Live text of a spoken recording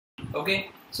Okay,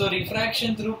 सो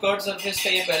refraction through curved surface का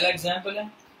ये पहला एग्जांपल है।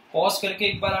 पॉज करके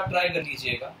एक बार आप ट्राई कर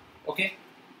लीजिएगा। ओके,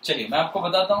 चलिए मैं आपको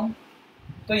बताता हूँ।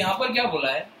 तो यहाँ पर क्या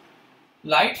बोला है,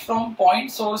 light from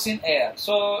point source in air.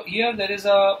 So here there is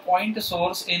a point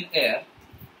source in air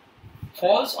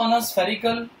falls on a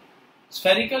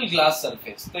spherical glass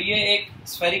surface. तो ये एक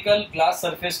spherical glass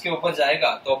surface के ऊपर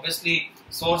जाएगा, तो obviously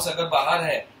source अगर बाहर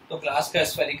है तो ग्लास का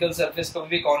spherical surface कभी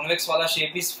भी convex वाला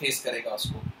शेप ही फेस करेगा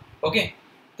उसको। ओके,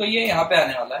 तो ये यहाँ पे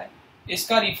आने वाला है।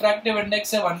 इसका रिफ्रैक्टिव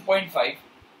इंडेक्स है 1.5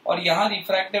 और यहाँ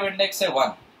रिफ्रैक्टिव इंडेक्स है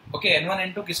 1। ओके, N1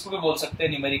 N2 किसको भी बोल सकते हैं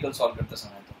न्यूमेरिकल सॉल्व करते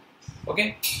समय तो। ओके,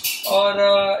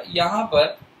 और यहाँ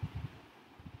पर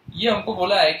ये हमको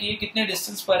बोला है कि ये कितने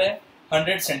डिस्टेंस पर है,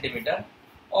 100 सेंटीमीटर,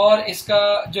 और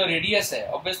इसका जो रेडियस है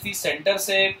ऑब्वियसली सेंटर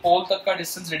से पोल तक का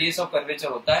डिस्टेंस रेडियस ऑफ कर्वेचर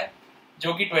होता है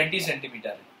जो कि 20 सेंटीमीटर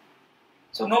है।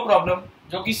 सो नो प्रॉब्लम,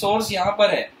 जो कि सोर्स यहाँ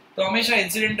पर है तो हमेशा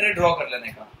इंसिडेंट रे ड्रॉ कर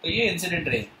लेने का। तो ये इंसिडेंट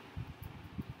रे है।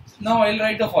 Now I will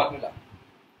write the formula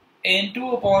N2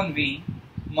 upon V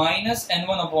minus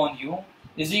N1 upon U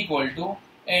is equal to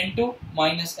N2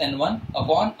 minus N1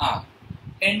 upon R।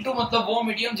 N2 मतलब वो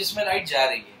मीडियम जिसमें लाइट जा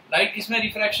रही है। लाइट किसमें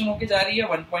रिफ्रैक्शन होके जा रही है,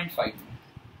 1.5 में,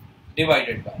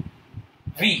 डिवाइडेड बाय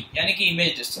V यानी कि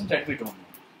image distance that we don't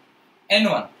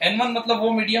know. N1 मतलब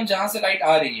वो मीडियम जहां से लाइट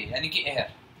आ रही है यानी कि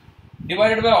air,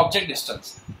 divided by object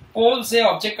distance. पोल से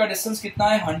ऑब्जेक्ट का डिस्टेंस कितना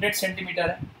है, 100 सेंटीमीटर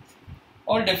है,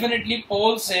 और डेफिनेटली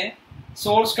पोल से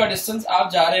सोर्स का डिस्टेंस आप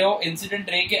जा रहे हो इंसिडेंट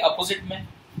रे के अपोजिट में।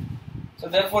 So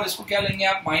therefore इसको क्या लेंगे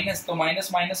आप, माइनस, तो माइनस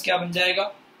माइनस क्या बन जाएगा,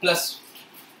 प्लस,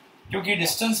 क्योंकि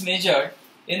distance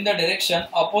measured in the direction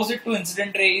opposite to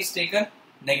incident ray is taken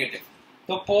negative.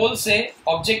 तो पोल से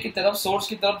ऑब्जेक्ट की तरफ, सोर्स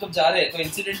की तरफ जब जा रहे हैं तो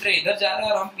इंसिडेंट रे इधर जा रहा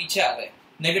है और हम पीछे आ रहे हैं,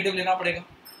 नेगेटिव लेना पड़ेगा।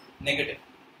 Negative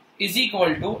is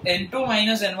equal to N2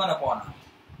 minus N1 upon R।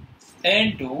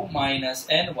 N2 minus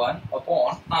N1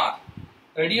 upon R।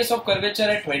 Radius of curvature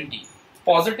है 20,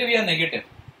 पॉजिटिव या नेगेटिव,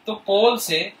 तो पोल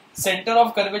से सेंटर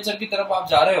ऑफ कर्वेचर की तरफ आप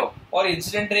जा रहे हो और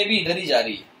इंसिडेंट रे भी इधर ही जा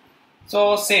रही है।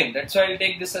 So same, that's why I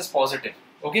take this as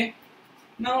positive. Okay,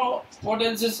 now what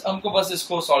else is, हमको बस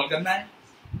इसको सॉल्व करना है।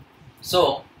 सो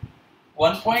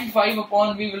 1.5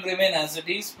 upon v will remain as it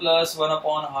is plus 1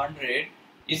 upon 100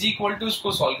 is equal to,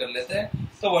 इसको सॉल्व कर लेते हैं।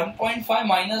 तो 1.5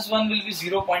 माइनस 1 विल बी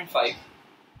 0.5,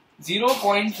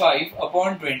 0.5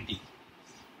 अपॉन 20।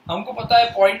 हमको पता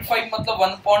है 0.5 मतलब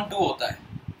 1/2 होता है।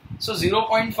 सो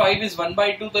 0.5 इज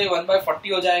 1/2, तो ये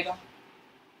 1/40 हो जाएगा।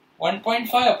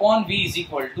 1.5 upon v is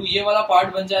equal to, ये वाला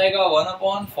पार्ट बन जाएगा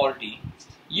 1/40,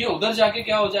 ये उधर जाके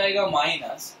क्या हो जाएगा,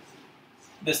 minus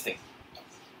this thing.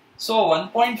 So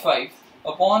 1.5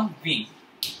 upon v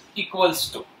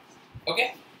equals to, okay,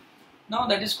 now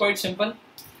that is quite simple.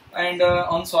 And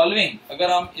on solving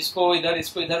अगर हम इसको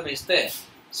इधर भेजते हैं,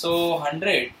 सो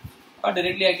 100, और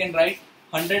directly I can write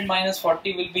 100 minus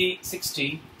 40 will be 60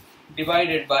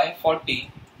 divided by 40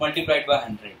 multiplied by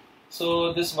 100. So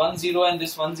this 10 and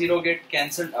this 10 get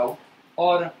cancelled out,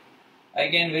 or I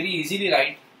can very easily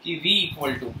write कि V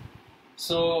equal to,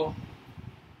 so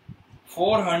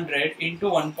 400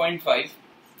 into 1.5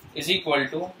 is equal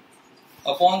to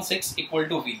upon 6 equal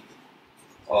to V.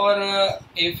 और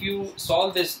if you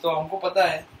solve this, तो हमको पता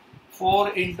है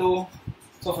 4 into,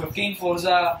 so 15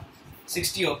 4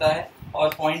 60 होता है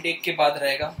और 0.1 के बाद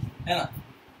रहेगा, है ना।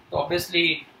 तो obviously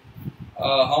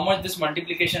how much this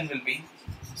multiplication will be,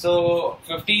 so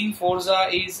 15 4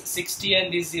 is 60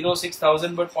 and this 0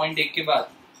 6000, but 0.1 के बाद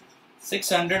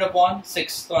 600 अपॉन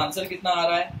 6, तो आंसर कितना आ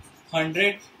रहा है,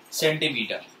 100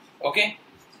 सेंटीमीटर। ओके,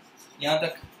 यहाँ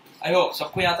तक आई होप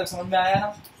सबको यहाँ तक समझ में आया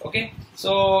ना। Okay,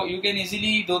 so you can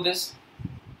easily do this,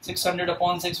 600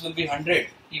 upon 6 will be 100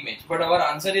 image, but our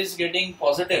answer is getting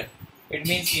positive. It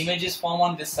means image is formed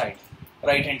on this side,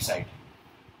 right hand side.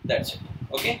 That's it.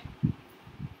 Okay,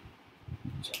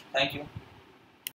 thank you.